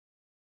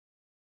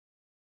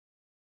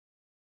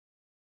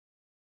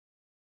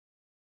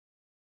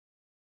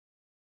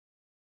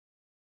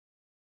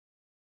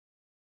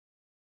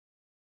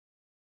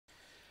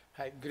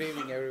Hi, good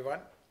evening, everyone.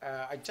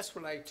 I just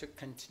would like to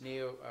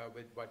continue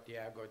with what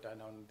Diego done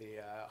on the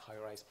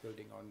high-rise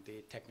building on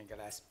the technical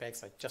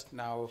aspects. I just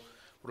now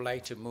would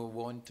like to move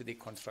on to the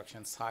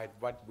construction side,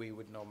 what we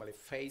would normally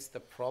face, the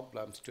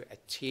problems to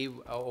achieve,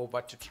 or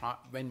what to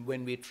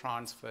when we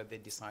transfer the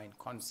design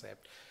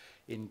concept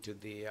into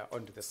the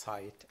onto the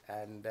site,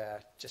 and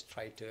just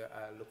try to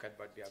look at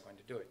what we are going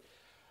to do it.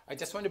 I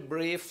just want to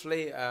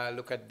briefly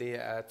look at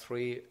the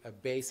three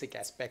basic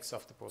aspects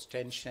of the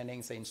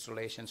post-tensioning, the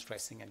installation,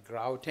 stressing, and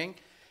grouting,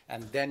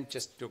 and then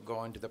just to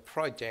go into the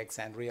projects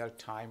and real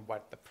time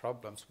what the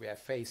problems we have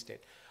faced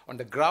it. On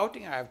the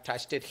grouting, I have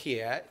touched it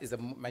here, is the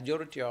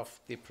majority of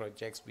the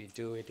projects we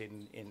do it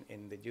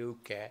in the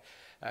UK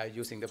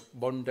using the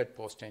bonded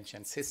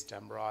post-tension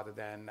system rather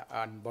than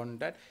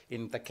unbonded.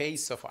 In the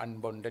case of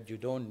unbonded, you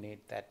don't need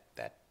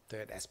that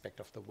third aspect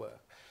of the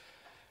work.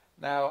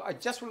 Now, I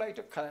just would like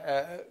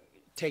to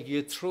take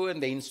you through in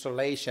the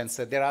installation.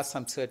 So there are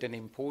some certain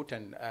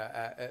important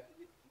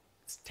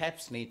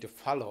steps need to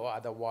follow.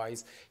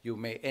 Otherwise, you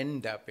may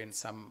end up in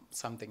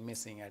something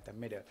missing at the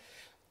middle.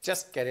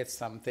 Just get it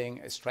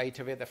something straight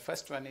away. The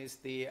first one is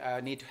the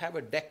need to have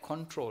a deck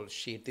control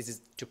sheet. This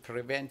is to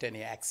prevent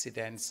any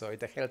accidents. So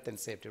the health and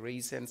safety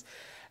reasons,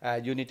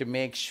 you need to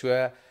make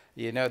sure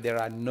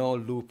there are no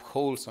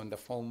loopholes on the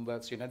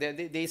formworks.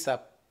 These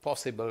are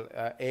possible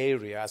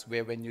areas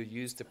where when you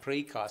use the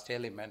precast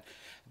element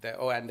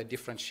and the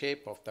different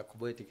shape of the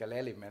vertical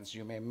elements,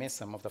 you may miss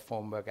some of the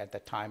formwork at the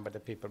time, but the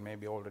people may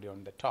be already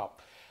on the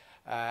top.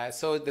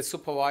 So the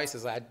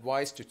supervisors are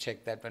advised to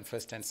check that one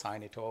first and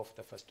sign it off,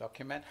 the first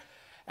document.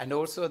 And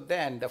also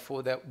then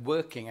for the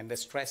working and the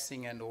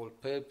stressing and all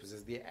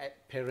purposes, the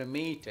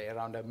perimeter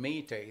around a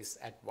meter is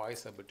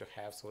advisable to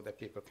have so that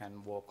people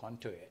can walk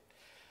onto it.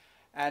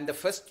 And the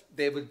first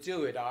they will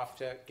do it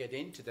after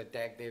getting into the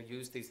deck. They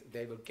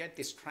will get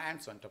these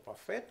strands on top of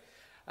it.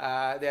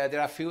 There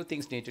are a few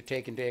things need to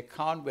take into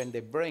account when they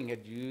bring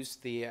it.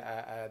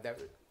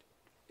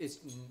 It's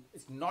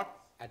not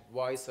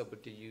advisable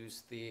to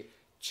use the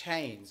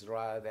chains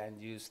rather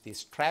than use the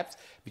straps,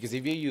 because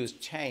if you use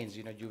chains,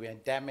 you will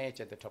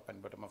damage at the top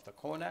and bottom of the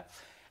corner.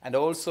 And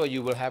also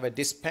you will have a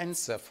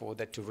dispenser for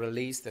that to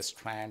release the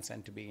strands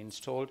and to be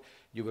installed.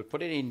 You will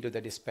put it into the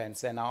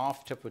dispenser, and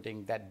after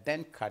putting that,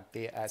 then cut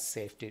the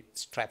safety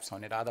straps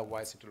on it.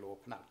 Otherwise, it will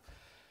open up.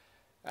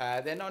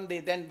 Then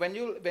when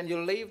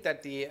you leave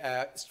that the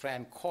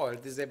strand coil,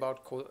 this is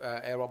about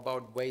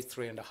weighs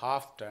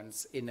 3.5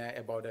 tons in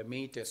about a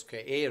meter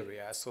square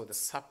area. So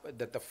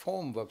that the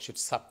formwork should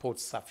support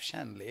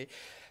sufficiently.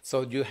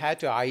 So you have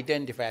to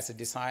identify, as a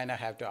designer,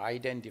 have to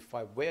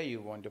identify where you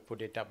want to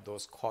put it up,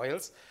 those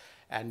coils,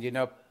 and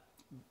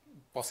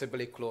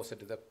possibly closer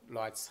to the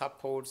large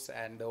supports,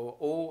 and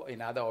or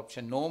in other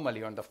option,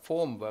 normally on the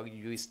formwork,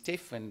 you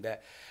stiffen the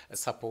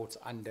supports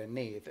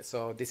underneath.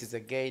 So this is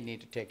again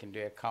need to take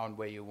into account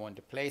where you want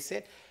to place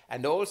it.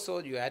 And also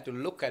you have to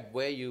look at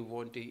where you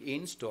want to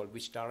install,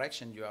 which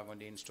direction you are going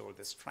to install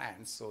the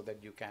strands, so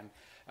that you can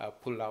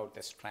pull out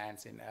the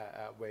strands in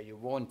where you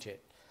want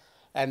it.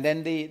 And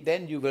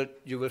then you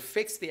will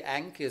fix the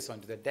anchors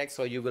onto the deck.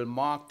 So you will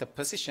mark the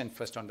position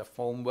first on the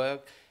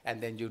formwork,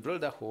 and then you drill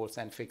the holes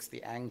and fix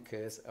the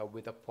anchors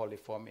with a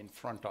polyform in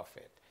front of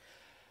it.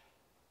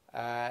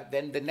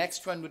 Then the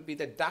next one would be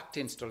the duct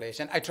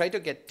installation. I try to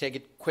take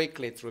it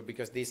quickly through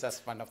because these are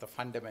one of the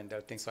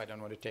fundamental things, so I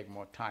don't want to take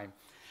more time.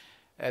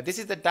 This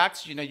is the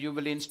ducts. You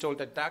will install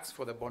the ducts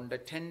for the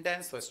bonded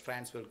tendons, so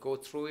strands will go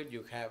through it.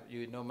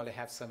 You normally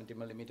have 70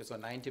 millimeters or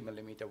 90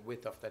 millimeter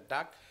width of the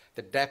duct.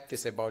 The depth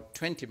is about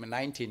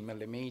 19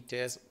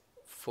 millimeters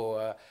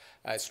for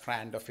a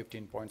strand of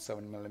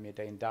 15.7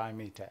 millimeter in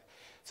diameter.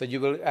 So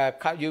you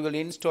will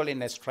install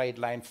in a straight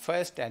line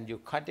first, and you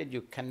cut it.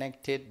 You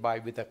connect it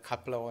with a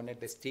coupler on it.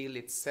 The steel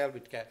itself,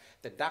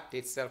 the duct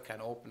itself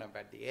can open up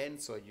at the end.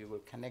 So you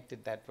will connect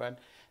it that one.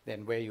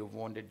 Then where you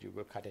want it, you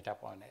will cut it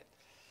up on it.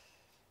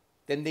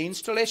 Then the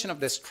installation of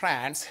the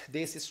strands,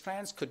 these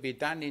strands could be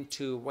done in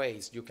two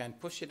ways. You can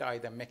push it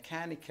either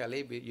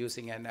mechanically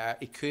using an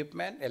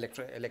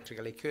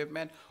electrical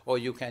equipment, or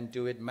you can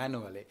do it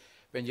manually.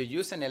 When you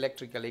use an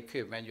electrical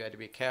equipment, you have to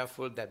be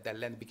careful that the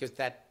length, because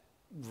that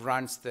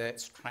runs the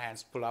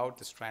strands, pull out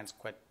the strands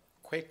quite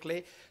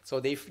quickly. So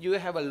if you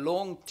have a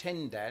long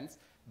tendons,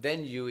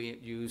 then you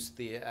use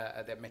the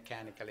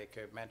mechanical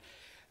equipment,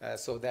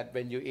 so that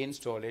when you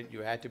install it, you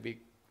have to be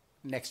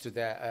next to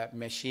the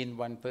machine,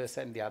 one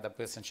person, the other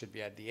person should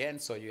be at the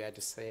end. So you had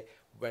to say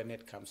when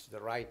it comes to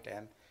the right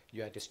end,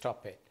 you had to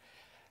stop it.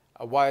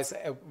 Whereas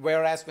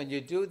when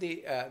you do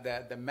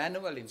the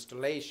manual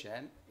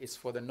installation, it's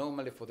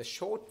normally for the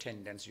short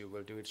tendons you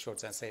will do it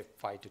short, and say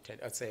 5 to 10,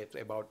 say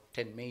about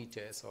 10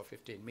 meters or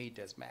 15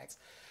 meters max.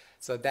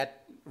 So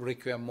that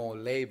require more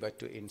labor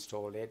to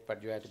install it,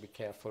 but you have to be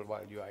careful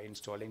while you are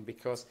installing,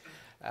 because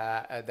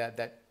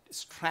that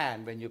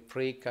strand, when you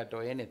pre-cut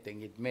or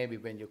anything, it may be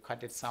when you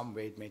cut it some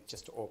way, it may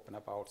just open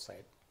up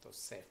outside.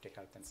 Those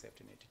health and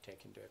safety need to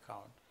take into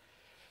account.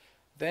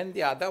 Then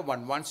the other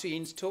one, once you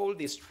install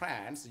these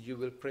strands, you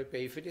will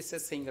prepare, if it is a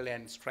single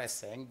end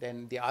stressing,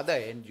 then the other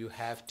end you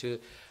have to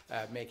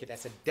make it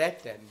as a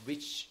dead end,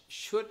 which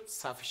should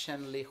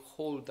sufficiently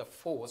hold the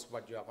force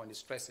what you are going to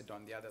stress it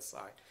on the other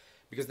side.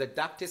 Because the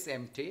duct is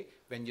empty,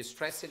 when you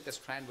stress it, the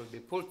strand will be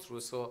pulled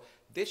through, so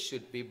this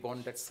should be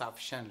bonded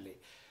sufficiently.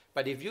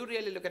 But if you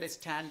really look at a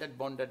standard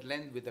bonded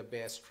length with a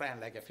bare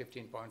strand, like a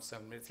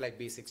 15.7, it's like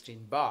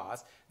B16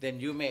 bars, then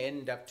you may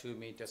end up 2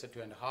 meters or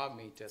 2.5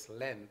 meters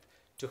length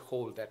to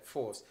hold that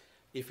force.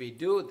 If we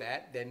do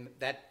that, then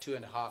that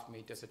 2.5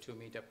 meters or 2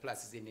 meter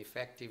plus is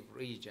ineffective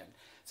region.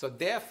 So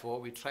therefore,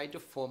 we try to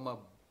form a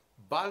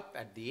bulb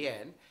at the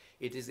end.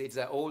 It's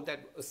all that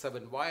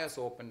 7 wires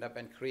opened up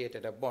and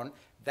created a bond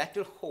that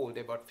will hold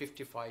about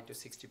 55 to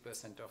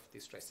 60% of the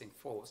stressing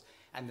force.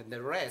 And then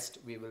the rest,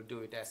 we will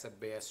do it as a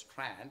bare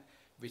strand,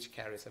 which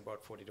carries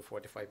about 40 to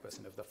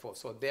 45% of the force.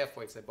 So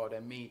therefore, it's about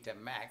a meter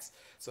max.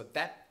 So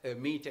that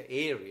meter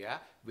area,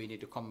 we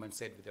need to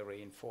compensate with the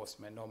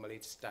reinforcement. Normally,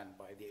 it's done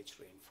by the edge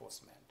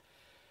reinforcement.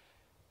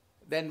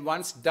 Then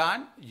once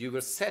done, you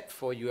will set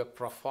for your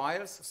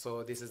profiles.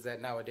 So this is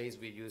that nowadays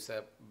we use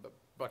a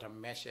bottom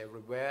mesh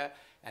everywhere.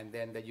 And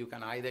then you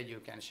can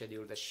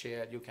schedule the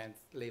shear, you can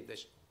leave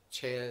the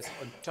chairs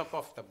on top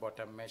of the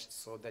bottom mesh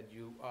so that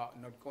you are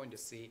not going to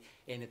see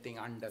anything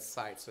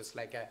underside. So it's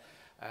like a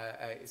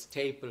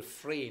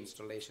staple-free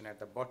installation at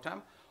the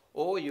bottom,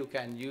 or you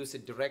can use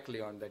it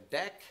directly on the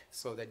deck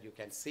so that you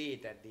can see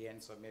it at the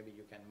end, so maybe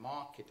you can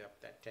mark it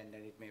up that end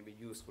and it may be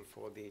useful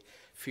for the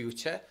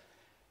future.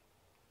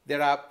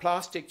 There are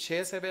plastic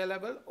chairs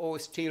available or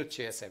steel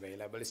chairs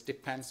available. It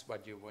depends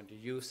what you want to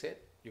use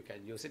it. You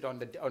can use it on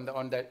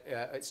the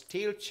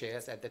steel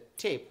chairs at the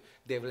tip.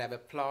 They will have a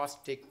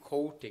plastic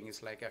coating.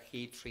 It's like a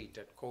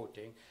heat-treated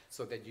coating,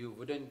 so that you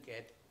wouldn't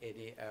get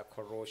any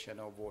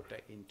corrosion or water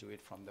into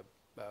it from the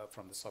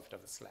soft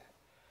of the slab.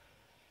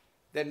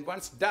 Then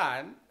once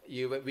done,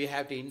 we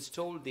have to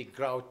install the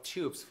grout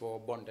tubes for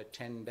bonded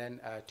tendon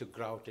to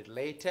grout it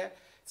later.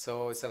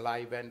 So it's a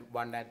live end,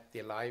 one at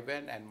the live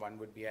end and one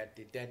would be at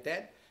the dead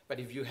end. But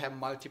if you have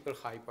multiple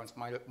high points,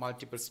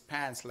 multiple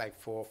spans, like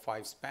 4 or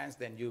 5 spans,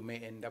 then you may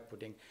end up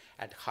putting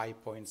at high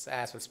points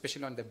as well.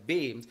 Especially on the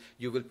beams,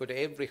 you will put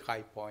every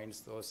high points,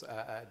 those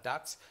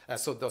ducts,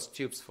 so those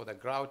tubes for the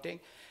grouting.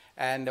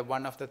 And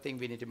one of the things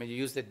we need to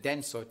use the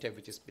denso tape,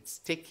 which is a bit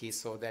sticky,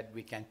 so that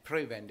we can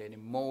prevent any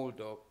mold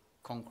or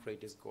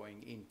concrete is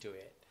going into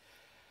it.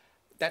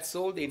 That's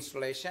all the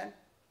installation.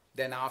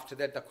 Then after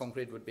that, the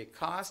concrete would be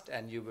cast,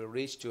 and you will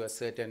reach to a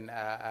certain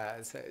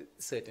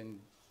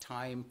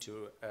time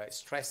to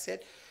stress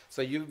it.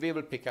 So we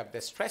will pick up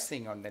the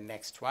stressing on the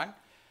next one.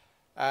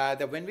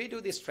 When we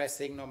do the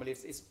stressing, normally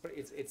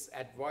it's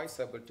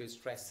advisable to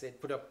stress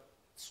it, put up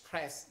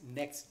stress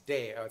next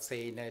day, or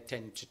say in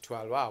 10 to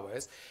 12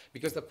 hours,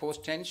 because the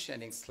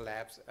post-tensioning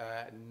slabs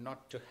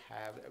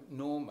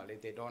normally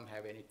they don't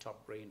have any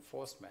top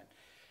reinforcement.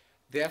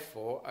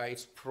 Therefore,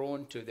 it's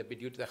prone to,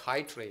 due to the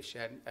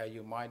hydration,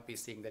 you might be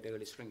seeing that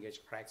early shrinkage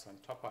cracks on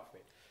top of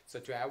it. So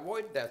to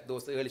avoid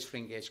those early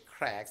shrinkage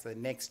cracks, the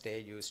next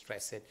day you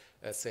stress it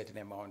a certain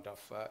amount of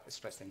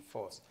stressing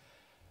force.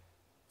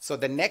 So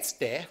the next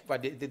day,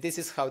 but this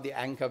is how the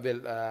anchor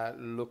will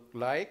look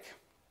like.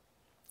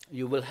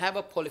 You will have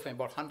a polyform,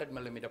 about 100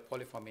 millimeter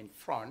polyform in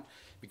front,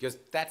 because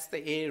that's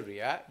the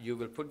area you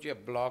will put your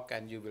block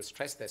and you will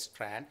stress the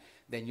strand.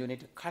 Then you need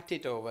to cut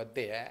it over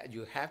there.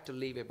 You have to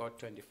leave about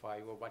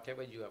 25 or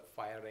whatever you have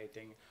fire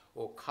rating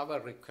or cover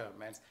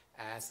requirements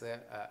as a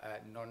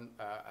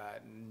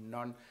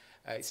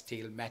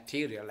non-steel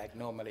material. Like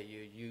normally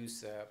you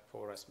use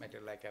porous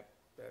material like a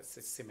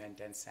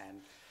cement and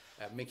sand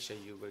mixture,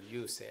 you will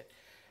use it.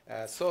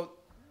 So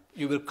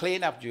you will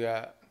clean up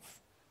your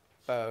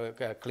all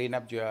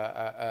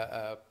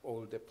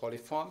the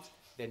polyforms.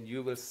 Then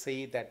you will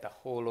see that the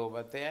hole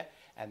over there,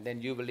 and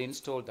then you will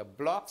install the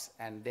blocks,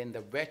 and then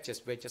the wedges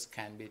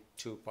can be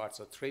 2 parts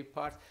or 3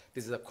 parts.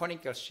 This is a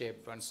conical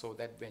shaped one, so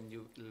that when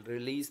you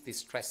release the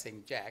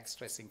stressing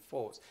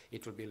force,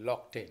 it will be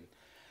locked in.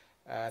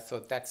 So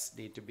that's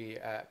need to be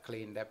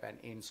cleaned up and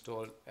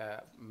installed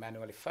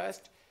manually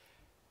first.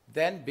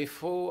 Then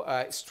before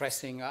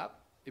stressing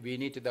up, we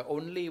need to, the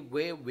only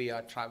way we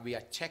are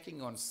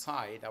checking on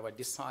site our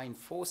design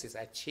force is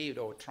achieved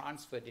or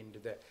transferred into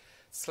the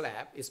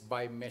slab is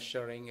by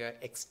measuring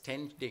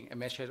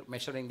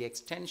measuring the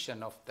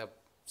extension of the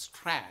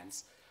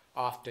strands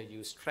after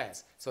you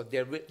stress. So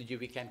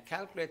we can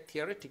calculate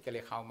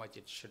theoretically how much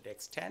it should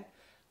extend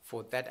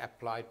for that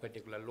applied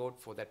particular load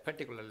for that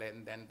particular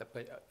length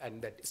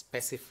and the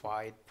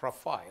specified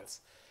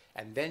profiles.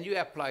 And then you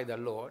apply the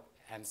load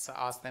and so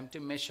ask them to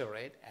measure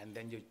it, and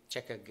then you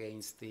check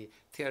against the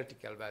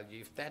theoretical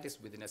value. If that is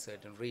within a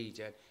certain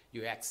region,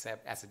 you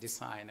accept. As a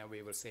designer,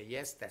 we will say,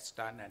 yes, that's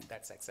done and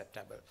that's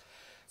acceptable.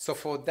 So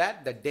for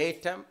that, the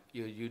datum,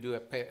 you do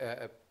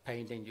a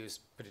painting, you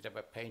put it up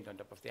a paint on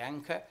top of the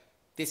anchor.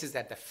 This is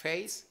at the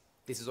face.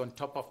 This is on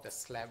top of the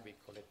slab, we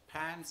call it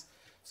pans.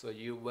 So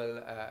you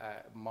will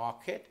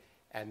mark it,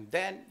 and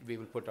then we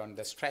will put on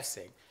the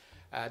stressing.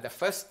 The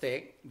first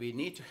thing, we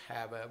need to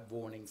have a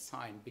warning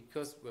sign,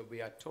 because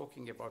we are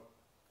talking about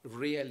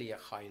really a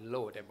high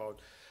load, about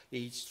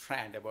each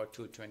strand about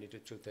 220 to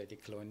 230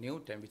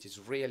 kilonewton, which is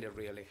really,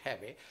 really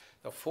heavy.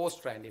 The fourth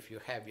strand, if you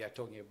have, we are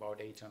talking about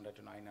 800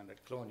 to 900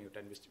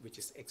 kilonewton, which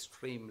is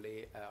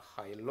extremely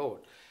high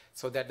load.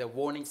 So that the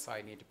warning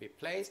sign need to be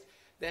placed.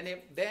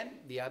 Then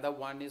the other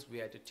one is we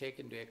have to take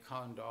into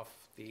account of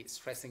the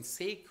stressing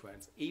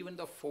sequence. Even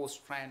the fourth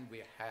strand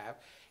we have,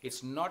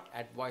 it's not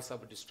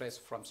advisable to stress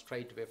from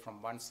straight away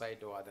from one side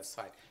to other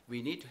side.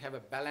 We need to have a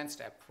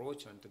balanced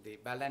approach onto the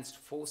balanced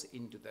force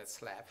into the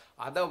slab.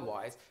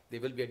 Otherwise,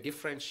 there will be a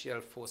differential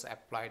force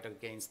applied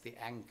against the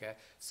anchor,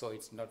 so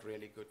it's not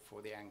really good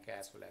for the anchor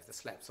as well as the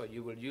slab. So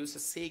you will use a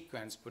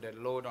sequence, put a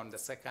load on the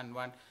second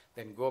one,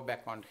 then go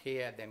back on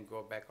here, then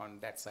go back on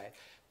that side.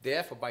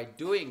 Therefore, by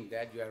doing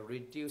that, you are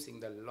reducing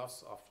the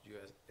loss of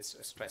your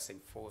stressing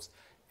force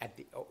at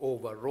the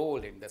overall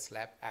in the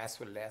slab, as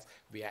well as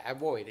we are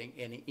avoiding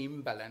any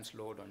imbalance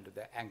load onto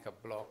the anchor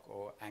block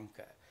or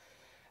anchor.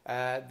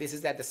 This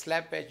is at the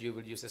slab edge, you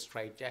will use a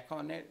straight jack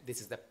on it.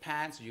 This is the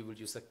pans, you will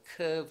use a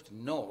curved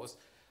nose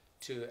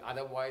to,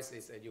 otherwise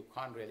you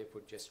can't really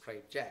put just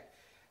straight jack.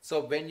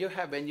 So when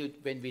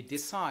we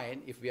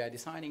design, if we are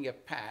designing a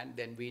pan,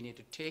 then we need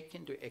to take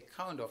into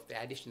account of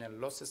the additional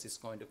losses is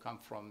going to come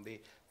from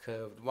the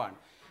curved one.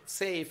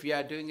 Say if you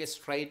are doing a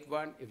straight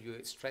one, if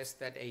you stress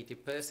that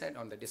 80%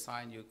 on the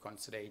design, you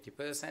consider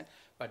 80%,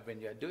 but when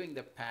you are doing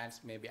the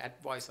pans, maybe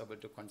advisable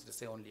to consider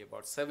say only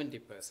about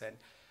 70%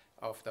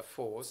 of the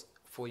force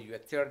for your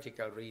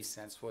theoretical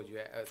reasons, for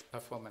your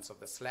performance of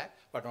the slab,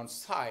 but on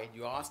side,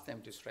 you ask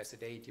them to stress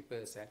it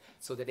 80%,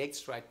 so that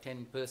extra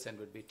 10%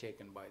 would be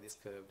taken by this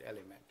curved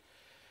element.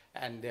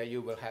 And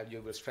you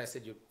will stress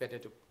it, you better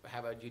to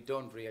have you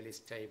don't really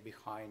stay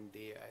behind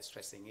the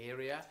stressing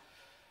area.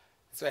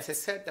 So as I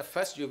said, the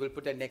first you will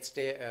put a next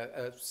day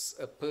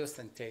a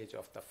percentage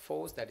of the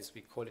force, that is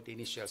we call it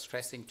initial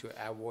stressing, to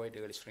avoid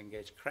early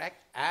shrinkage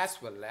crack, as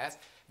well as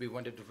we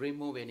wanted to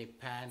remove any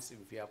pans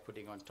if we are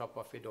putting on top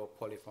of it or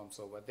polyforms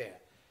over there.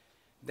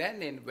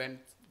 Then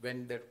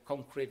when the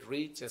concrete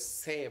reaches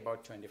say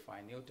about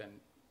 25 Newton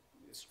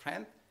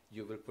strength,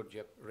 you will put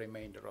your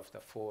remainder of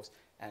the force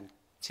and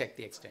check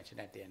the extension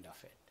at the end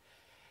of it.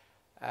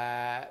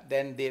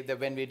 Then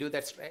when we do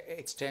that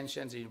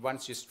extensions,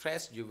 once you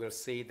stress, you will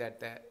see that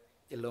the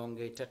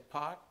elongated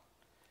part,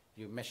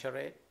 you measure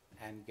it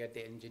and get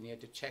the engineer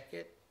to check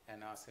it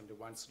and ask him to,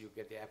 once you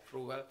get the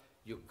approval,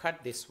 you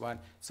cut this one.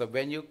 So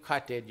when you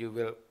cut it, you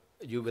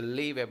will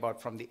leave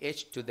about from the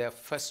edge to the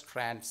first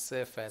strand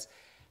surface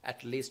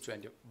at least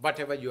 20,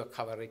 whatever your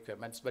cover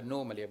requirements, but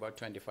normally about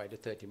 25 to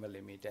 30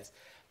 millimeters.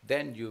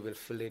 Then you will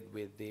fill it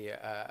with the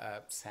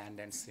sand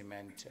and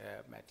cement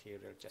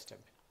material, just a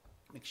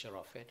mixture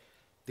of it.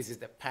 This is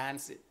the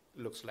pans, it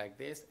looks like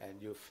this,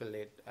 and you fill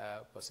it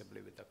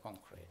possibly with the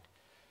concrete.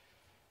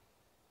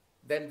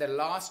 Then the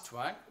last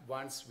one,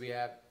 once we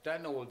have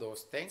done all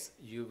those things,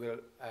 you will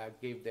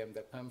give them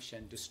the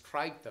permission to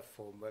strike the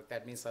formwork.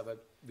 That means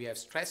we have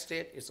stressed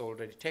it, it's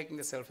already taking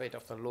the sulfate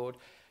of the load,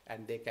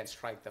 and they can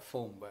strike the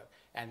formwork.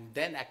 And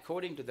then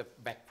according to the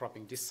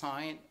backpropping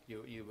design,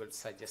 you will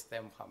suggest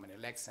them how many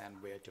legs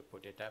and where to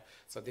put it up.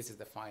 So this is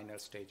the final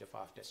stage of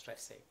after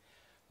stressing.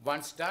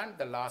 Once done,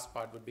 the last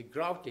part would be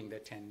grouting the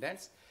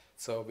tendons.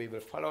 So we will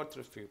follow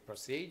through a few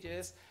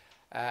procedures.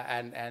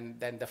 And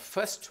then the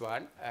first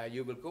one,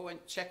 you will go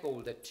and check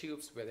all the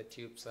tubes, whether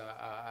tubes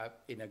are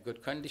in a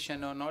good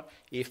condition or not.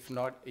 If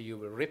not, you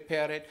will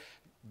repair it.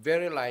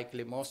 Very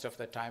likely, most of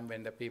the time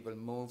when the people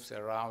moves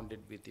around it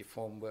with the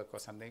formwork or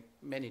something,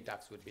 many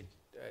ducts would be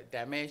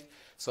damaged.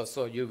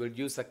 So you will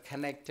use a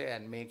connector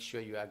and make sure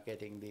you are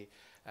getting the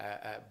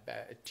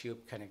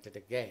tube connected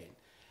again.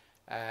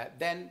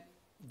 Then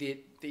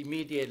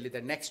immediately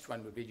the next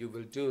one will be you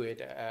will do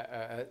it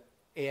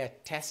air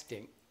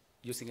testing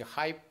using a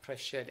high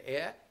pressured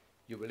air.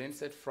 You will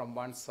insert from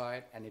one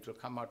side and it will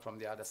come out from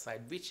the other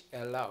side, which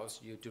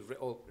allows you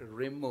to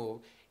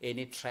remove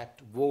any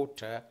trapped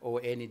water or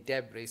any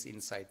debris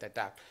inside the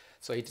duct.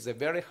 So it is a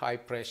very high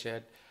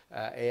pressured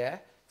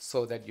air,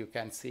 so that you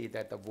can see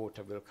that the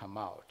water will come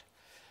out.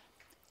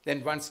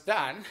 Then once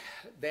done,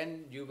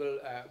 then you will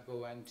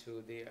go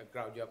into the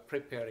grout. You are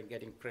preparing,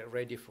 getting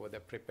ready for the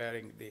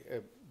preparing the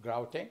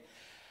grouting.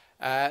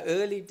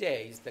 Early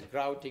days, the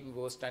grouting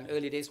was done,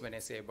 early days when I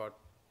say about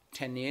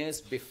 10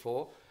 years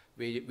before,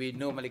 we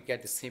normally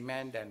get the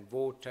cement and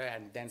water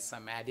and then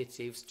some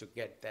additives to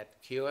get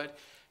that cured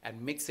and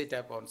mix it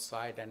up on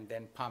site and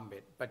then pump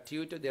it. But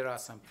due to there are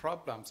some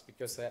problems,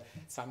 because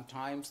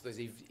sometimes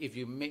if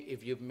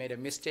you've made a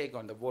mistake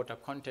on the water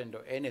content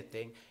or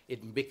anything,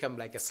 it become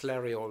like a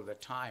slurry all the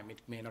time.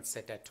 It may not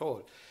set at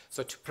all.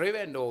 So to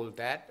prevent all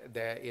that,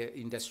 the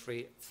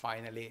industry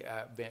finally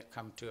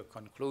come to a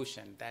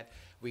conclusion that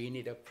we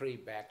need a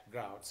pre-backed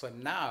grout. So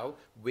now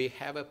we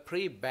have a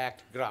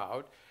pre-backed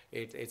grout.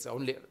 It's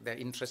only,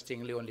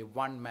 interestingly, only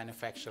one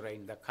manufacturer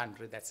in the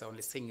country. That's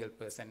only single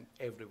person.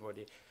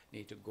 Everybody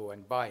need to go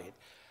and buy it.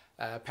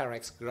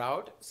 Parex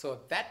grout. So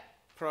that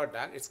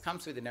product, it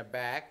comes within a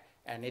bag,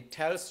 and it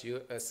tells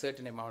you a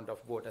certain amount of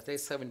water, say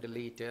 70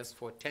 liters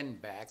for 10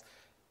 bags,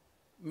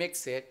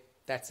 mix it,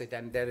 that's it,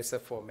 and there is a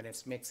 4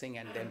 minutes mixing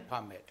and then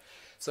pump it.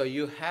 So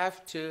you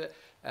have to,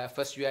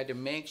 first you have to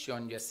make sure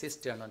on your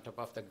cistern on top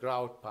of the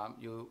grout pump,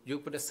 you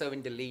put a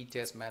 70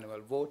 liters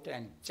manual water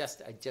and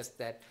just adjust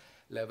that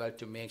level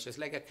to make sure, it's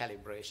like a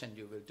calibration,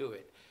 you will do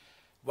it.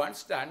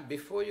 Once done,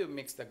 before you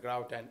mix the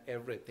grout and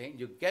everything,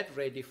 you get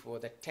ready for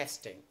the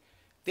testing.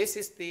 This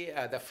is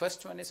the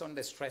first one is on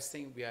the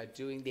stressing. We are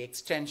doing the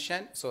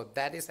extension. So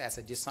that is, as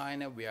a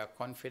designer, we are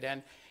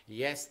confident,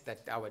 yes,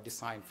 that our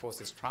design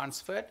force is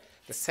transferred.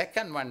 The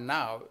second one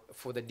now,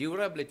 for the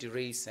durability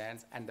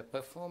reasons and the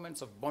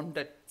performance of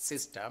bonded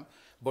system,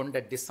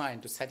 bonded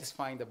design, to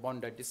satisfying the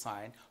bonded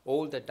design,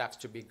 all the ducts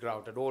to be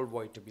grouted, all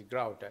void to be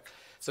grouted.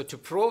 So to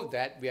prove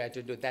that, we have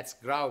to do, that's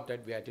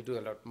grouted, we have to do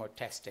a lot more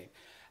testing.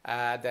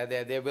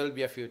 There will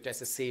be a few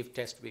tests, a safe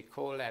test we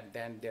call, and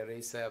then there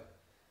is a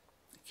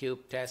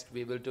cube test.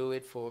 We will do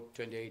it for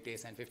 28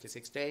 days and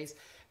 56 days.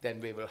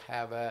 Then we will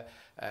have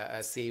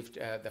a safe,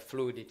 the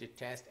fluidity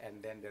test,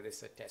 and then there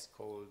is a test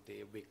called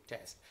the BSc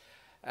test.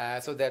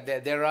 So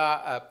there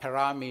are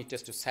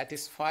parameters to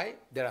satisfy.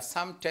 There are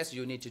some tests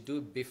you need to do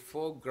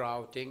before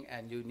grouting,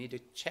 and you need to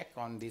check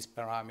on these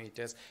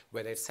parameters,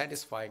 whether it's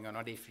satisfying or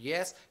not. If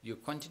yes, you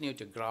continue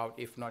to grout.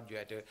 If not, you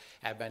have to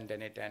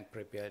abandon it and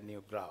prepare a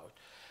new grout.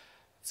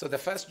 So the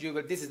first,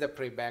 this is the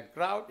pre-bag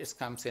grout. It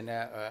comes in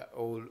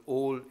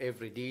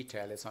every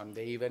detail is on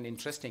there. Even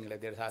interestingly,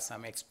 there are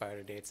some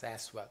expiry dates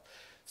as well.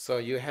 So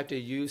you have to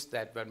use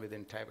that one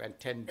within time, and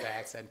 10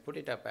 bags, and put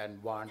it up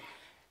and one.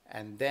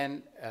 And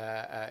then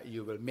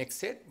you will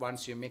mix it.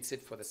 Once you mix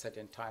it for the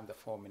certain time, the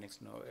 4 minutes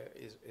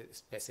is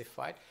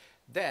specified.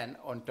 Then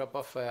on top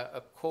of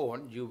a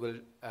cone, you will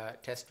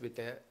test with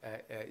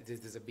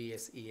this is a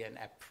BSc.Eng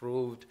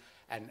approved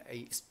and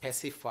a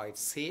specified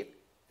shape.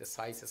 The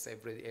sizes,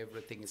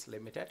 everything is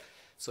limited.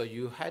 So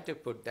you had to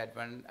put that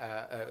one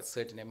a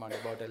certain amount,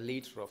 about a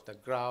liter of the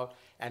grout,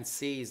 and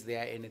see is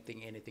there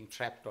anything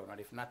trapped or not.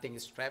 If nothing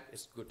is trapped,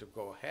 it's good to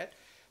go ahead.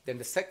 Then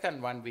the second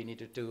one, we need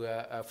to do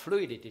a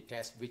fluidity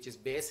test, which is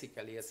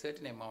basically a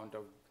certain amount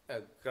of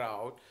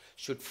grout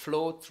should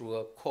flow through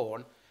a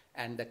cone,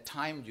 and the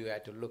time you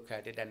have to look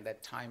at it, and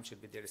that time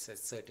should be, there is a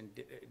certain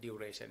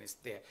duration is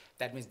there.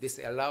 That means this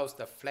allows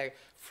the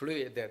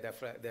fluid,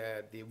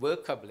 the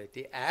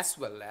workability, as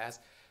well as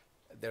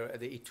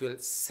it will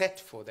set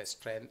for the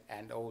strength,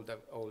 and all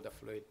the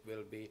fluid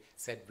will be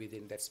set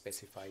within that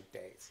specified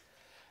days.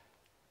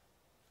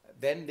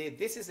 Then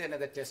this is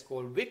another test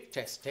called BSc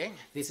testing.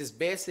 This is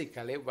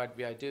basically what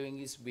we are doing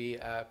is we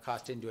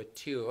cast into a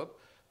tube,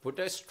 put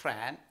a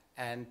strand,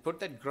 and put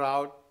the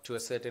grout to a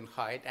certain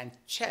height, and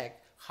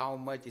check how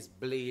much is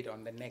bleed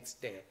on the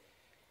next day.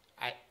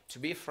 To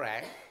be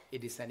frank,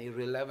 it is an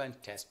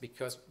irrelevant test,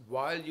 because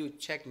while you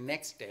check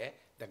next day,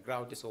 the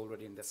grout is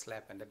already in the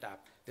slab and the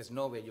duct. There's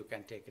no way you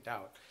can take it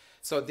out.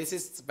 So this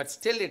is, but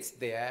still it's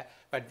there.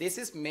 But this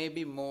is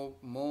maybe more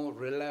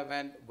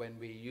relevant when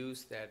we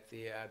use that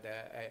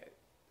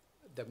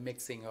the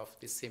mixing of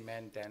the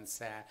cement and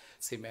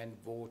cement,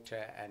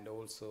 water, and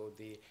also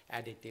the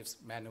additives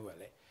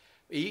manually.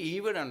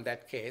 Even on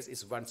that case,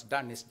 is once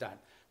done is done.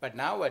 But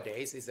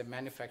nowadays, it's a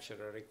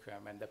manufacturer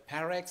requirement. The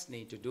Parex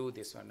need to do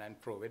this one and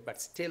prove it,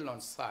 but still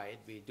on site,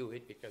 we do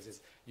it because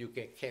it's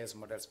UK case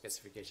model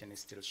specification, it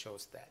still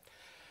shows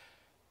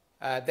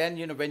that. Then,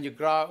 when you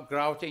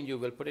grouting, you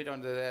will put it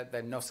on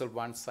the nozzle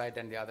one side,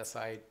 and the other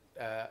side,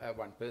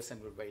 one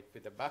person will wait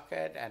with the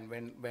bucket, and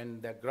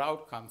when the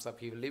grout comes up,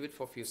 he will leave it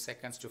for a few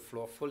seconds to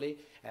flow fully,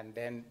 and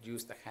then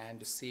use the hand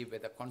to see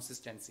whether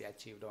consistency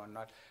achieved or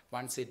not.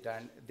 Once it's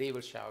done, they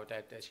will shout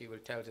at, she will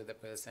tell to the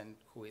person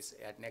who is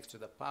next to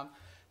the pump.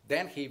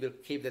 Then he will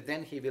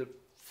then he will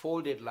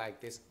fold it like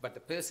this, but the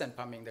person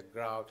pumping the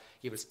grout,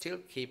 he will still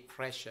keep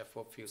pressure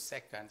for a few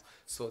seconds,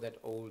 so that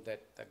all the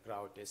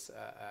grout is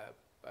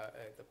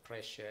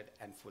pressured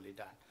and fully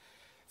done.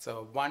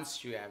 So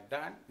once you have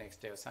done,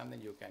 next day or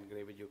something, you can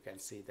grab it, you can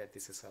see that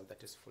this is how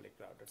that is fully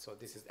grouted. So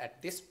this is,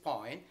 at this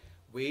point,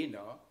 we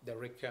know the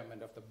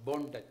requirement of the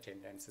bonded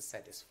tendency is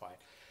satisfied.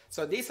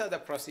 So these are the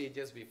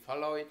procedures, we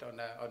follow it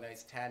on a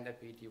standard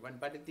PT1,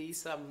 but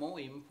these are more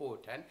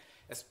important,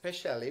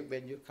 especially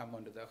when you come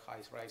onto the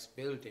high-rise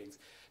buildings.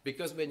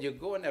 Because when you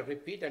go on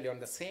repeatedly, on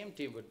the same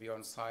team would be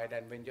on site,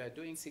 and when you are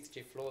doing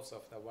 60 floors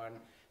of the one,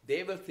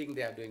 they will think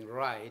they are doing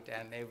right,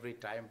 and every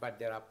time, but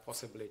there are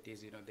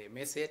possibilities, they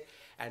miss it.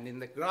 And in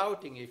the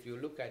grouting, if you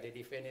look at it,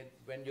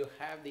 when you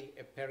have the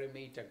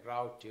perimeter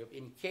grout tube,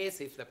 in case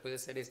if the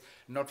person is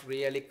not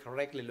really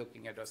correctly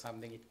looking at or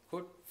something, it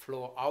could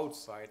flow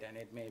outside, and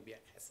it may be a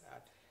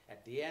hazard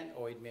at the end,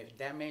 or it may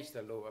damage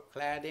the lower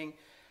cladding.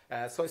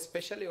 So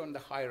especially on the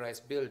high-rise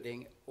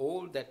building,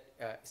 all that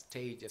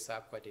stages are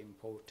quite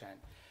important.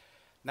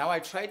 Now I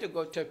try to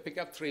pick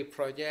up 3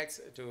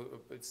 projects,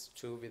 it's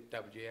 2 with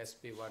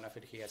WSP, one of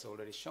it he has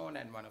already shown,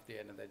 and one of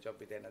another job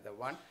with another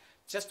one,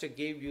 just to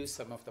give you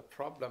some of the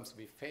problems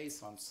we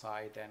face on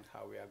site and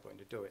how we are going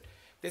to do it.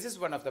 This is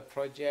one of the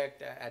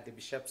project at the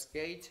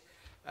Bishopsgate.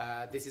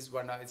 This is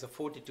one, it's a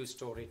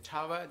 42-story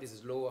tower. This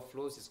is lower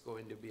floors. It's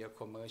going to be a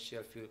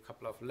commercial,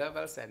 couple of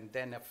levels, and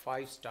then a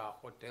 5-star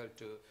hotel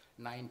to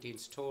 19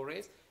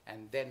 stories,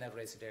 and then a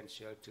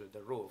residential till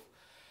the roof.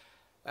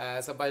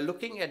 So by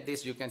looking at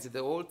this, you can see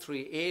the all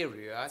three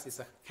areas is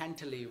a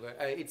cantilever.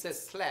 It's a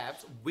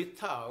slabs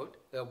without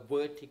a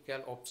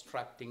vertical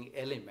obstructing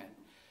element.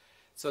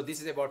 So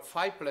this is about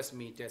 5+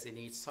 meters in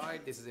each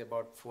side. This is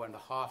about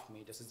 4.5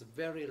 meters. It's a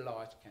very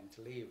large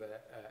cantilever,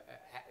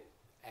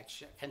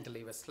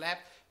 cantilever slab,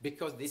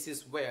 because this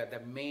is where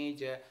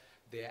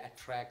the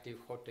attractive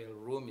hotel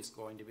room is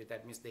going to be.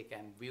 That means they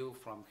can view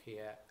from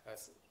here,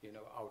 as you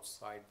know,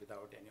 outside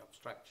without any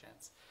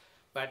obstructions.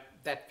 But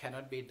that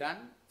cannot be done.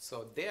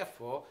 So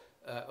therefore,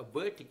 a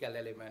vertical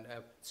element,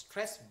 a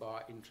stress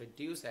bar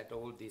introduced at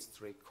all these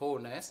three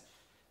corners,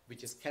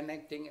 which is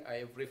connecting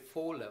every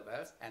 4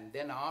 levels, and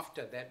then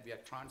after that we are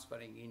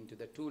transferring into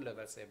the 2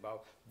 levels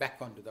above back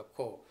onto the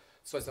core.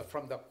 So it's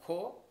from the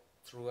core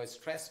through a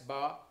stress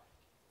bar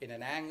in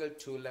an angle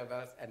 2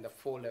 levels, and the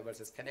 4 levels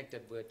is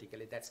connected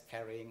vertically. That's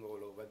carrying all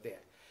over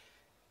there.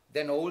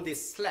 Then all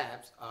these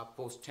slabs are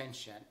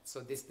post-tension.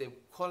 So the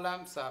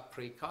columns are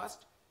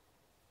precast.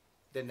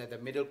 Then the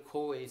middle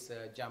core is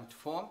jumped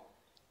form,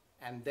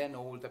 and then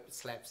all the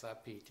slabs are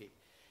PT.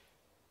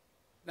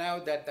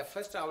 Now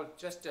first I will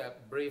just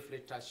briefly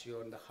touch you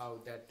on how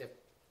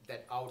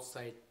that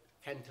outside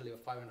cantilever,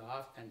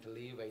 5.5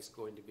 cantilever is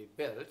going to be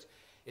built.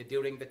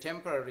 During the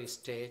temporary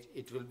stage,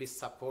 it will be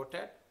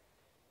supported.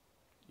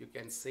 You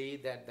can see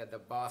that the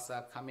bars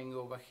are coming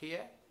over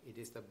here. It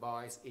is the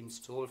bar is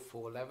installed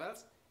 4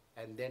 levels,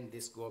 and then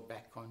this go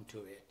back onto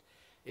it.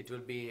 It will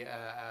be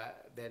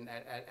then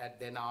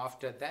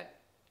after that,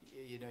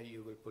 you know,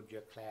 you will put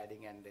your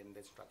cladding, and then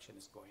the structure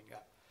is going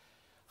up.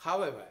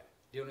 However,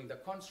 during the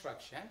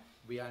construction,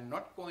 we are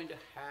not going to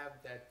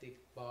have the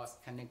bars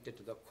connected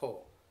to the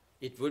core.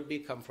 It would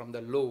come from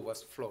the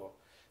lowest floor.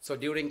 So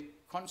during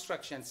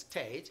construction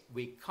stage,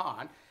 we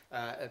can't,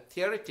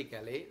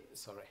 theoretically,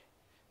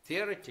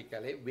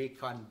 we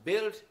can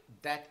build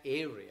that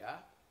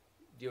area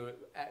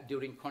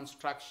during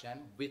construction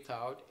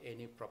without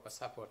any proper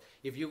support.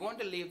 If you want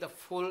to leave the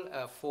full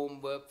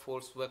formwork,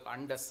 false work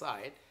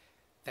underside,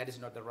 that is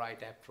not the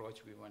right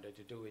approach we wanted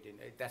to do it in.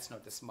 That's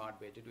not the smart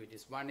way to do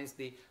it. One is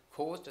the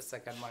cost, the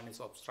second one is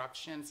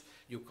obstructions.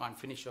 You can't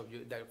finish off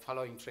the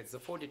following trades, the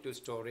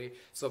 42-story.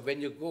 So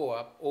when you go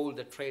up, all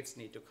the trades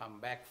need to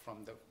come back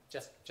from the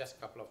just a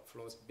couple of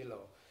floors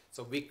below.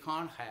 So we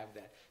can't have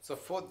that. So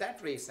for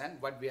that reason,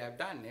 what we have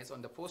done is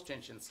on the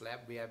post-tension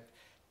slab, we have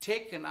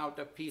taken out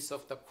a piece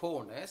of the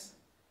corners.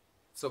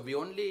 So we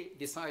only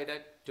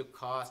decided to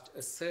cast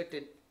a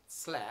certain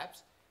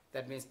slabs.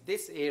 That means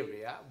this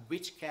area,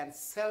 which can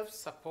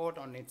self-support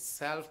on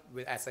itself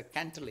as a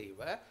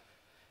cantilever,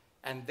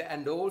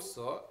 and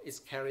also it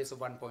carries a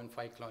 1.5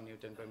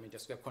 kilonewton per meter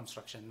square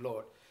construction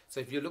load.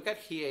 So if you look at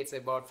here, it's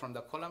about from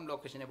the column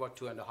location about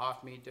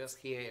 2.5 meters,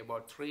 here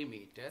about 3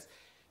 meters,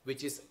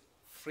 which is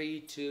free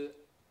to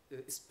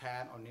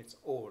span on its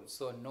own.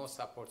 So no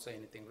supports or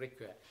anything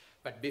required.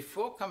 But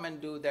before come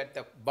and do that,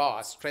 the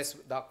bars, stress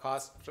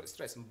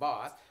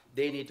bars,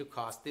 they need to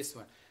cast this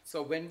one.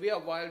 So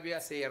while we are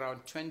say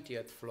around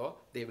 20th floor,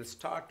 they will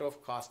start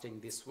off casting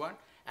this one.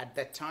 At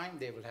that time,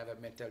 they will have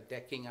a metal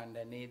decking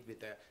underneath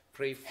with a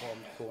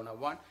preformed corner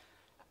one.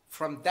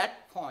 From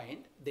that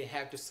point, they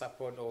have to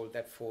support all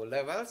that 4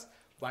 levels.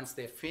 Once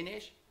they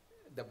finish,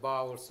 the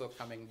bar also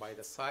coming by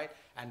the side,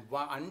 and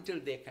until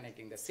they're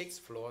connecting the 6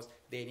 floors,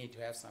 they need to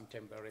have some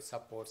temporary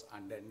supports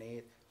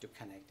underneath to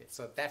connect it.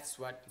 So that's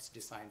what it's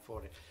designed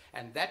for it.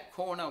 And that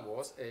corner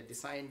was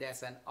designed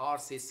as an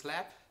RC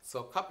slab,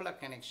 so a couple of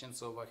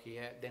connections over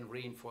here, then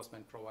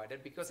reinforcement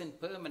provided, because in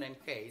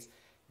permanent case,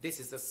 this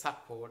is a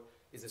support,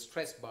 is a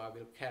stress bar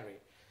will carry.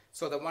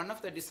 So one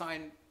of the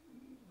design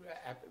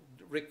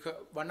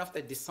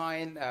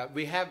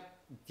we have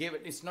given,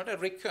 it's not a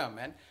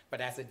requirement,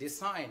 but as a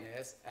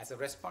designers, as a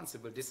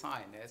responsible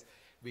designers,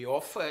 we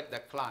offered the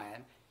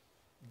client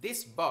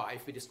this bar,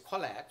 if it is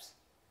collapsed,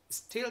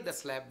 still the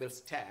slab will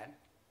stand.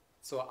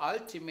 So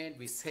ultimately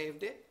we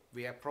saved it.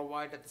 We have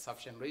provided the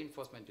sufficient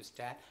reinforcement to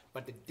stand,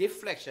 but the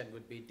deflection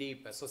would be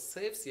deeper. So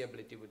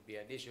serviceability would be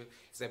an issue.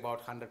 It's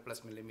about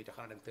 100+ millimeter,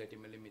 130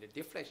 millimeter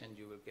deflection,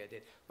 you will get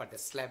it, but the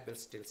slab will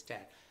still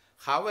stand.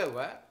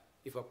 However,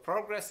 if a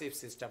progressive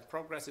system,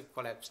 progressive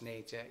collapse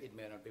nature, it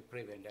may not be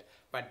prevented.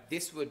 But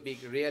this would be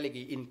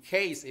really in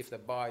case if the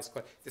bar is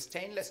the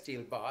stainless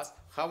steel bars,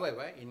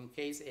 however, in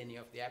case any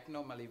of the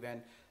abnormal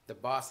event, the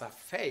bars are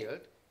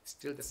failed,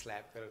 still the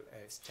slab will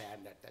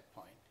stand at that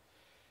point.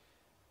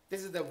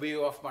 This is the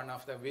view of one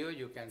of the view.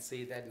 You can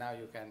see that now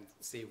you can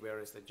see where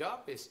is the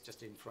job. It's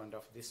just in front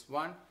of this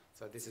one.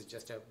 So this is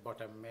just a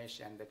bottom mesh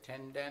and the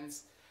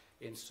tendons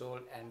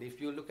installed. And if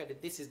you look at it,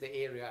 this is the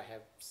area I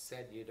have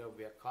said, you know,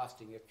 we are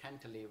casting a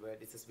cantilever.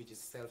 This is which is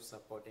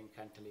self-supporting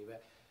cantilever.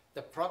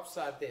 The props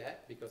are there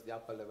because the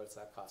upper levels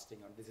are casting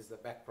on. This is the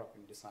back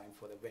propping design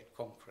for the wet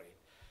concrete.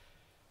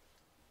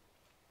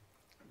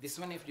 This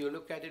one, if you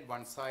look at it,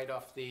 one side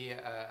of the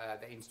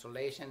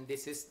installation,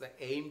 this is the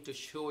aim to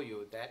show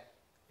you that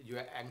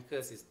your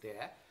anchors is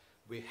there.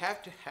 We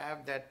have to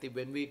have that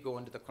when we go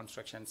into the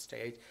construction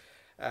stage,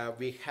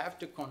 we have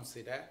to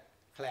consider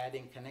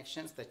cladding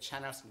connections. The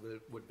channels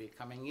would be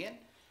coming in.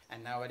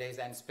 And nowadays,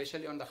 and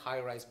especially on the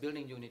high-rise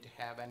building, you need to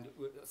have, and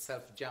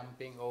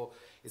self-jumping or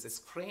is it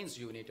screens,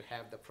 you need to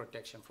have the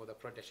protection for the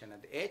protection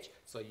at the edge.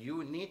 So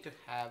you need to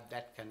have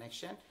that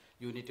connection.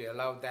 You need to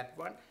allow that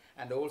one.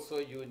 And also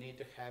you need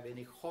to have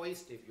any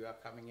hoist if you are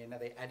coming in,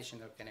 the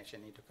additional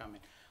connection need to come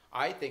in.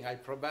 I think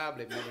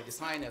probably many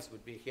designers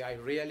would be here. I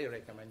really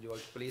recommend you all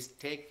please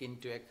take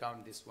into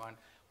account this one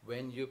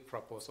when you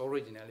propose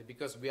originally,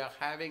 because we are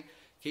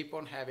keep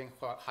on having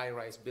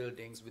high-rise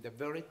buildings with a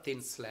very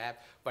thin slab,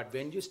 but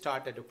when you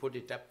started to put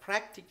it up,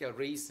 practical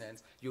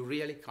reasons, you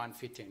really can't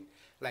fit in.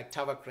 Like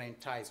tower crane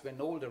ties, when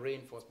all the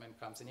reinforcement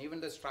comes in,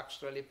 even the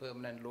structurally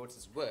permanent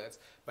loads works,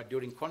 but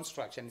during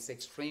construction it's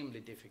extremely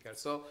difficult.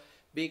 So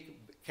be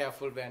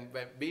careful when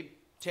we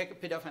take a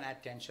bit of an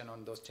attention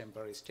on those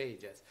temporary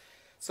stages.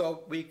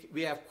 So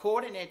we have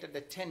coordinated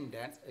the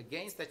tendons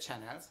against the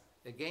channels,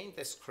 against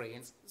the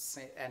screens,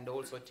 and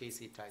also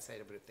TC ties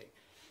and everything.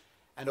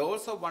 And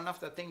also one of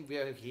the things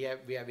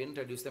we have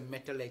introduced the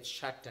metal edge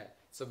shutter.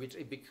 So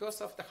because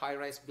of the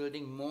high-rise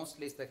building,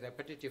 mostly it's the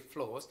repetitive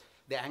floors,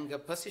 the anchor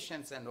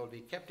positions and all,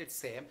 we kept it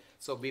same.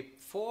 So we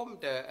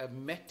formed a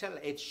metal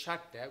edge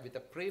shutter with the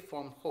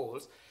preformed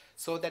holes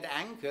so that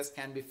anchors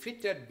can be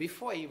fitted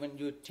before even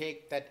you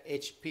take that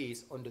edge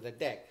piece onto the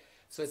deck.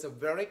 So it's a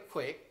very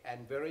quick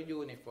and very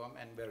uniform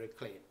and very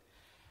clean.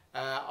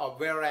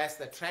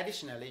 Whereas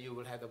traditionally you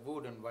will have the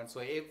wooden one, so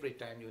every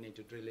time you need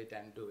to drill it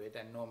and do it,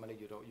 and normally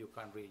you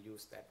can't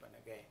reuse that one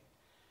again.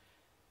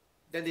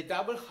 Then the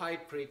double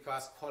height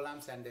precast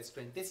columns and the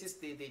screen. This is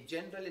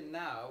generally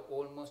now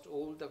almost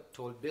all the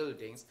tall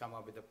buildings come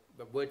up with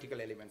the vertical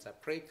elements are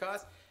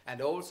precast,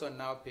 and also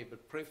now people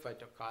prefer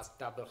to cast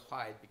double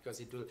height because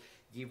it will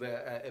give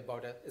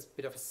about a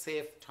bit of a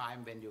safe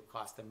time when you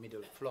cast the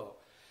middle floor.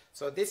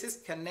 So this is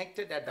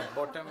connected at the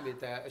bottom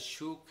with a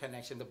shoe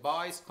connection. The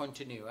bar is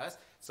continuous,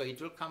 so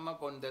it will come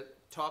up on the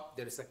top.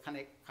 There is a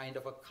kind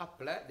of a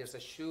coupler. There's a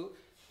shoe,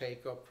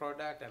 Praeter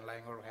product, and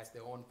Langor has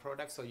their own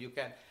product, so you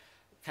can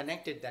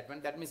connect it that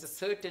one. That means a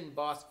certain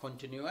bar is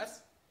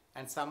continuous,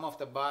 and some of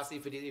the bars,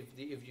 if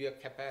your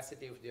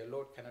capacity, if your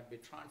load cannot be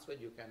transferred,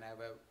 you can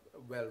have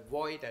a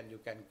void and you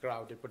can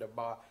grout it, put a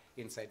bar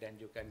inside and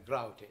you can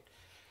grout it.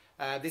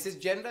 This is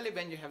generally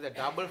when you have the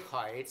double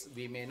heights,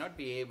 we may not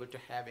be able to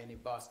have any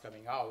bars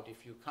coming out.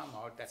 If you come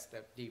out,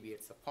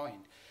 deviates the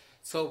point.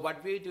 So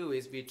what we do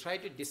is we try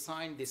to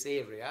design this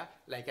area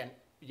like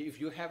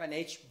if you have an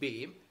H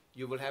beam,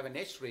 you will have an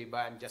H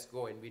rebar and just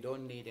go in. We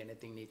don't need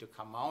anything need to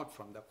come out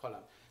from the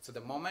column. So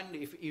the moment,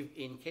 if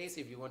in case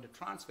if you want to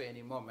transfer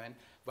any moment,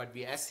 what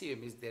we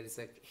assume is there is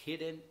a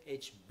hidden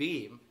H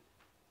beam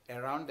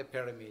around the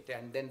perimeter,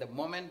 and then the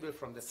moment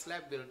from the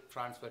slab will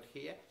transfer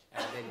here,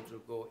 and then it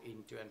will go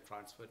into and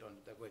transfer onto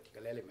the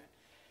vertical element.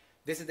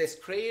 This is the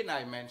screen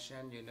I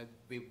mentioned.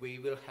 We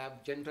will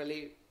have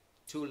generally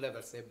 2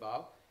 levels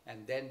above,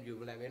 and then you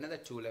will have another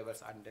 2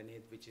 levels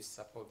underneath, which is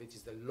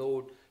the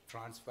load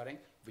transferring,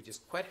 which is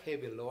quite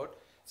heavy load.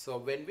 So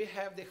when we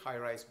have the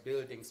high-rise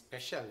building,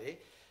 especially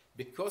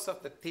because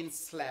of the thin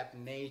slab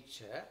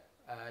nature,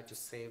 to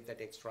save that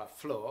extra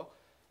flow,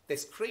 the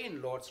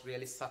screen loads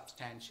really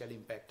substantial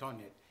impact on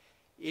it.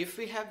 If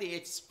we have the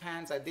edge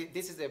spans,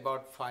 this is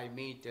about 5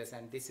 meters,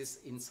 and this is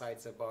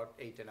inside's about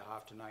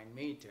 8.5 to 9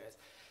 meters.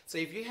 So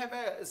if you have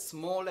a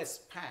smaller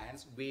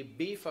spans, we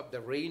beef up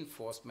the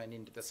reinforcement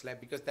into the slab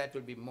because that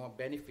will be more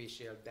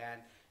beneficial than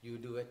you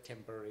do a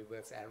temporary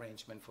works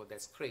arrangement for the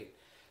screen.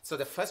 So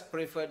the first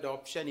preferred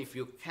option, if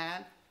you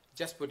can,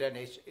 just put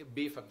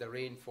beef up the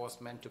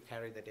reinforcement to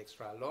carry that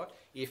extra load.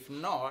 If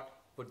not,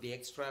 put the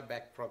extra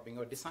back propping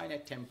or design a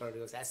temporary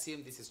works.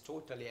 Assume this is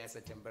totally as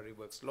a temporary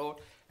works load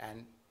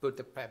and put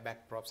the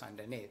back props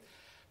underneath.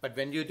 But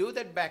when you do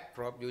that back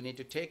prop, you need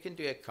to take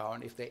into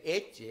account if the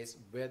edges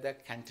were the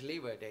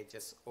cantilevered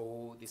edges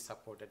or the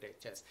supported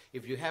edges.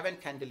 If you haven't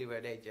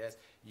cantilevered edges,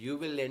 you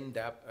will end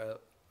up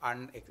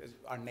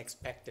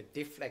unexpected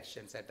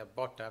deflections at the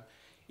bottom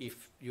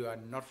if you are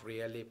not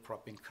really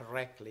propping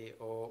correctly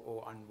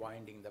or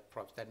unwinding the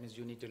props. That means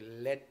you need to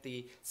let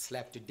the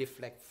slab to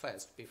deflect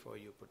first before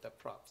you put the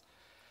props.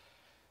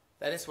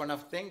 That is one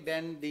of the things.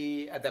 Then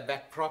the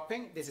back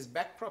propping. This is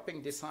back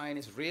propping design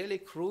is really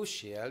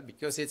crucial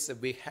because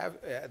we have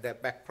the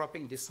back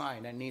propping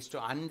design and needs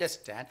to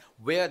understand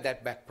where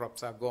that back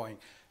props are going.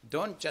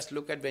 Don't just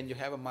look at when you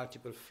have a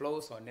multiple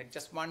floors on it,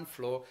 just one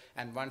floor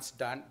and once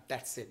done,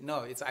 that's it.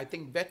 No, it's I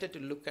think better to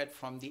look at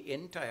from the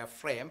entire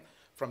frame,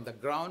 from the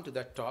ground to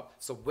the top,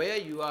 so where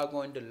you are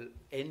going to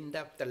end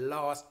up the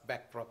last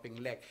back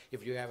propping leg.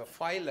 If you have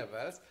 5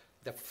 levels,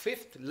 the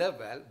 5th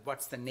level,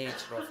 what's the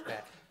nature of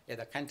that?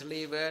 Either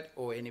cantilevered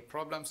or any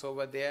problems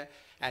over there,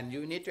 and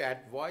you need to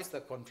advise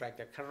the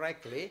contractor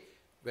correctly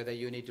whether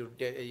you need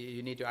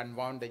to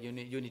unwound you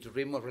need to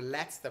remove,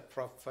 relax the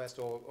prop first,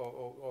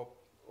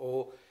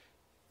 or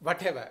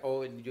whatever,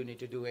 or you need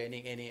to do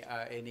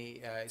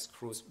any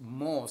screws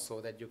more so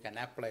that you can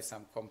apply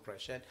some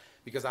compression,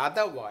 because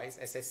otherwise,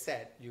 as I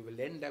said, you will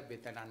end up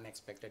with an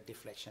unexpected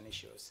deflection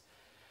issues.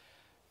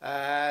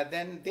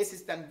 Then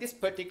this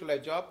particular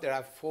job, there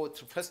are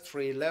first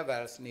three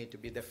levels need to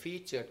be the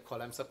featured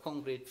columns, a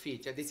concrete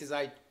feature. This is,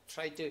 I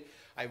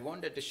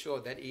wanted to show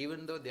that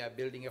even though they are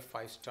building a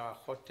 5-star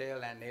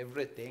hotel and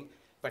everything,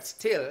 but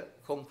still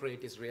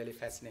concrete is really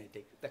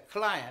fascinating. The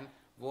client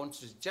wants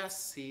to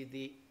just see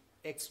the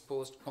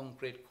exposed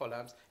concrete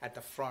columns at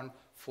the front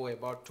for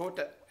about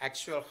total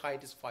actual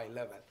height is 5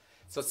 level.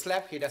 So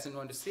slab he doesn't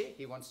want to see,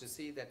 he wants to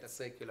see that the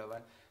circular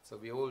one. So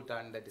we all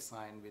done the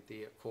design with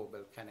the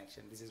cobble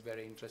connection. This is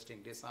very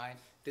interesting design.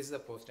 This is a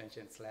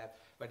post-tension slab,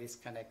 but it's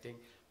connecting,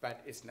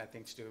 but it's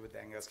nothing to do with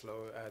the Angus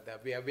law.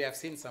 We have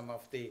seen some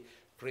of the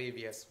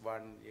previous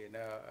one, you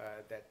know,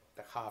 that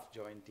the half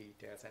joint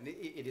details, and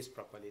it is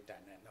properly done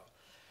and all.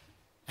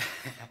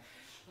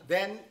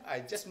 Then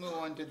I just move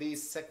on to the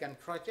second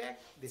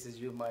project. This is,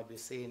 you might be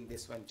seeing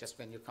this one just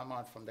when you come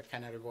out from the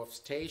Canary Wharf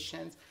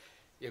stations.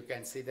 You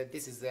can see that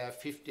this is a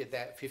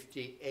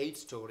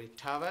 58-story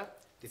tower.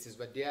 This is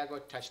what Diego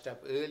touched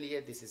up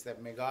earlier. This is the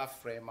mega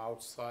frame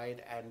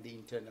outside and the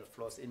internal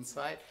floors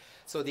inside.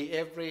 So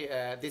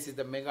this is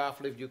the mega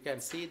floor. You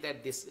can see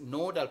that this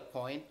nodal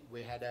point,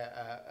 we had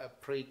a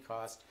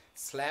precast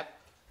slab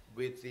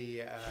with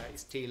the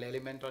steel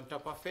element on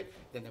top of it.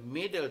 Then the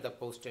middle, the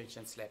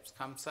post-tension slabs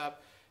comes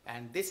up.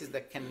 And this is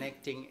the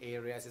connecting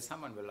areas.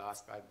 Someone will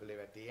ask, I believe,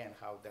 at the end,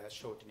 how the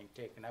shortening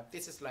taken up.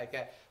 This is like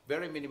a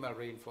very minimal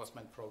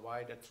reinforcement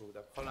provided through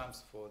the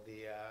columns for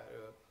the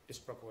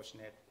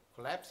disproportionate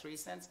collapse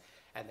reasons,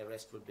 and the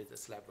rest would be the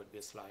slab would be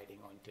sliding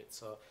onto it.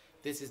 So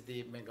this is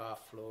the mega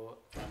floor,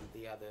 and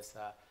the others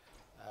are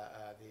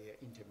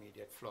the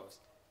intermediate floors.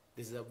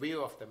 This is a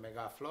view of the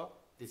mega floor.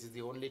 This is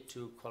the only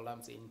 2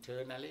 columns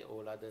internally.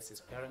 All others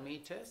is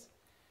perimeters.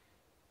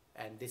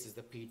 And this is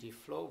the PT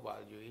flow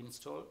while you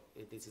install.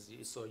 This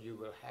is, so you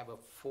will have a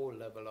 4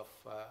 level of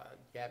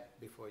gap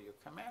before you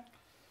come out.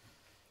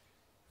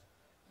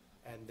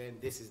 And then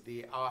this is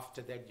the,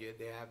 after that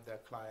they have the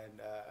client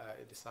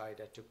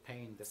decided to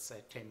paint the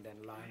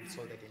tendon line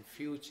so that in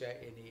future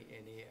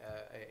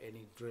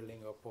any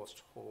drilling or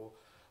post hole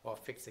or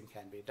fixing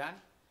can be done.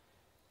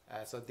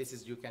 So this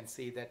is, you can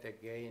see that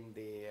again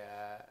the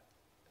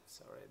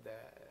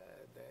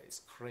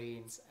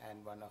screens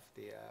and one of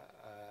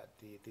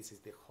this is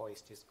the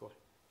hoist is going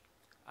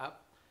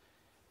up,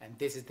 and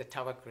this is the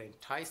tower crane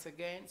ties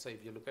again. So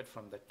if you look at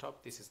from the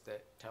top, this is the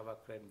tower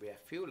crane. We have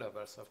few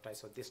levels of ties,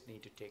 so this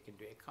need to take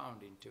into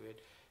account into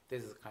it.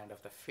 This is kind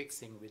of the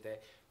fixing with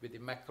the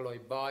McCloy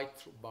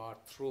bar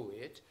through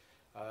it,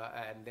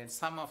 and then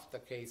some of the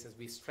cases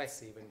we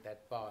stress even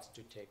that bars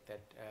to take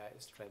that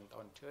strength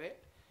onto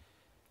it.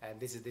 And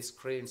this is the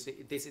screen. So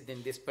this is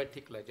in this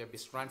particular job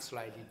is run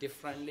slightly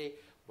differently.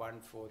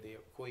 One for the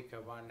quicker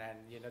one, and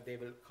you know they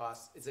will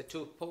cast. It's a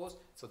 2 post.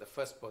 So the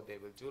first post they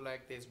will do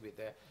like this with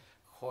the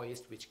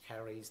hoist which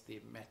carries the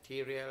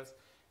materials,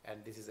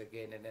 and this is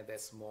again another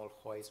small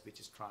hoist which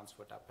is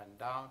transferred up and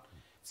down.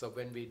 So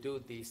when we do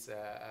these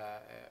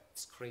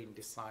screen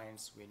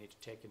designs, we need to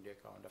take into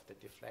account of the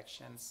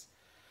deflections.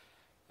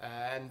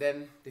 And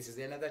then this is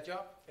another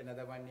job,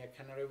 another one near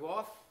Canary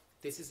Wharf.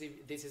 This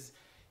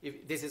is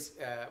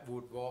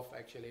Wood Wharf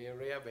actually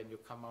area. When you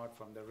come out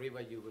from the river,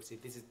 you will see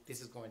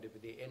this is going to be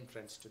the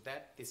entrance to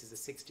that. This is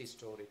a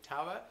 60-story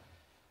tower.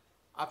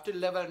 Up to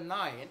level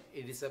 9,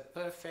 it is a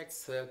perfect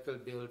circle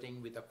building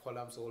with the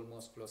columns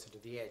almost closer to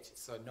the edge.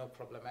 So no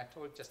problem at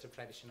all, just a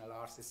traditional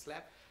RC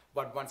slab.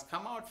 But once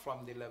come out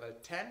from the level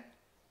 10,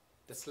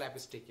 the slab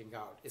is sticking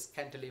out. It's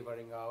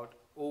cantilevering out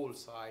all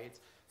sides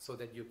so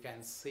that you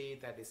can see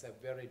that it's a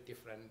very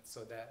different,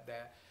 so that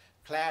the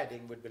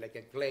cladding would be like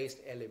a glazed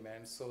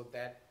element so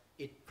that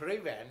it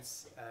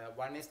prevents,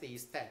 one is the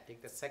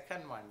aesthetic, the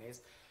second one is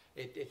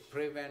it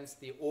prevents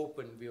the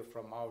open view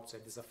from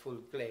outside. It's a full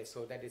glaze,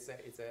 so that is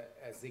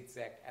a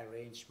zigzag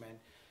arrangement.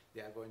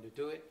 They are going to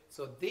do it.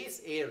 So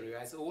this area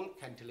is all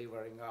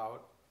cantilevering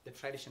out. The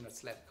traditional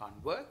slab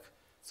can't work.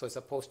 So it's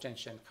a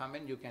post-tension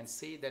coming. You can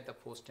see that the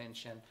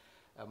post-tension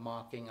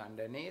marking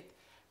underneath.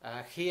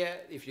 Here,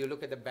 if you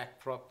look at the back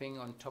propping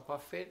on top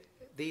of it,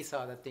 these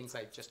are the things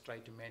I just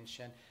tried to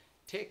mention.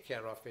 Take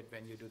care of it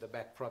when you do the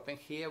back propping.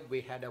 Here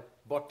we had a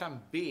bottom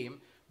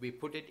beam. We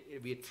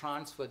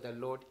transfer the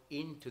load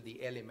into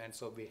the element.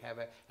 So we have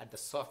at the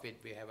soffit,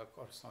 we have a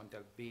horizontal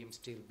beam,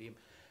 steel beam,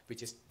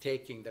 which is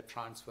taking the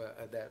transfer,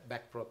 the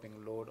back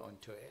propping load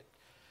onto it.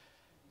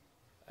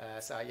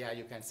 So yeah,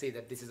 you can see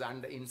that this is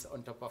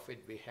on top of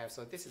it we have.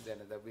 So this is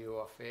another view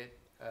of it.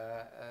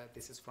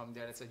 This is from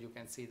there, so you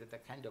can see that the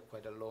kind of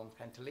quite a long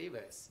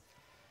cantilevers.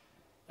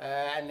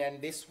 And then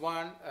this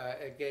one,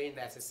 again,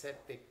 as I said,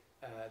 the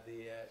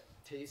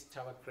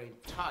tower crane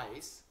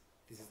ties.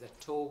 This is the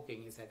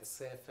torquing is at the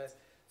surface,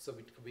 so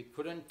we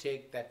couldn't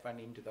take that one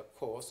into the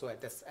core. So at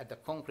the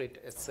concrete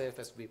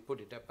surface we put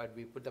it up, but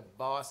we put the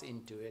bars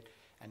into it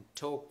and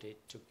torqued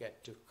it to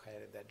get to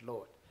carry that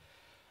load.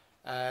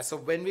 So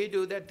when we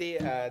do that,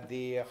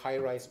 the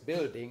high-rise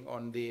building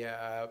on the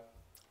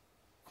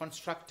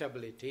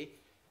constructability,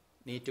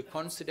 need to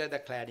consider the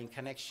cladding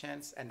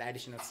connections and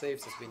additional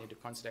services. We need to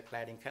consider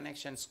cladding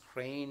connections,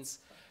 cranes,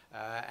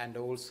 and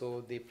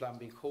also the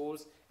plumbing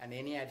holes, and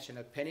any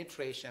additional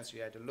penetrations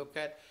you have to look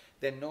at.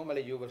 Then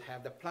normally you will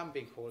have the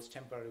plumbing holes,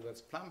 temporary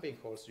works plumbing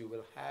holes, you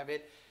will have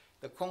it.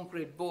 The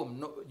concrete boom,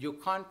 no, you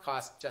can't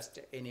cast just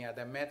any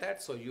other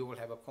method, so you will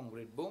have a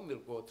concrete boom, will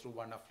go through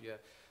one of your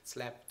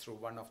slab through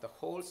one of the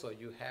holes, so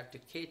you have to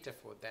cater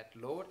for that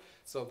load.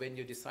 So when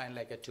you design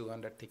like a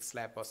 200 thick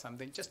slab or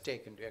something, just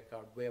take into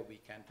account where we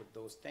can put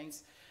those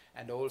things.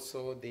 And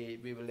also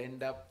we will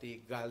end up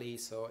the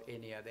gullies or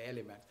any other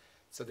element.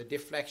 So the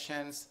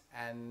deflections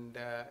and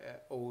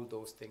all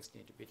those things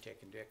need to be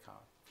taken into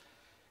account.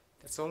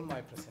 That's all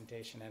my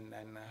presentation,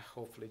 and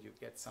hopefully you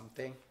get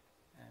something,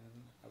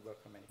 and I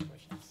welcome any questions.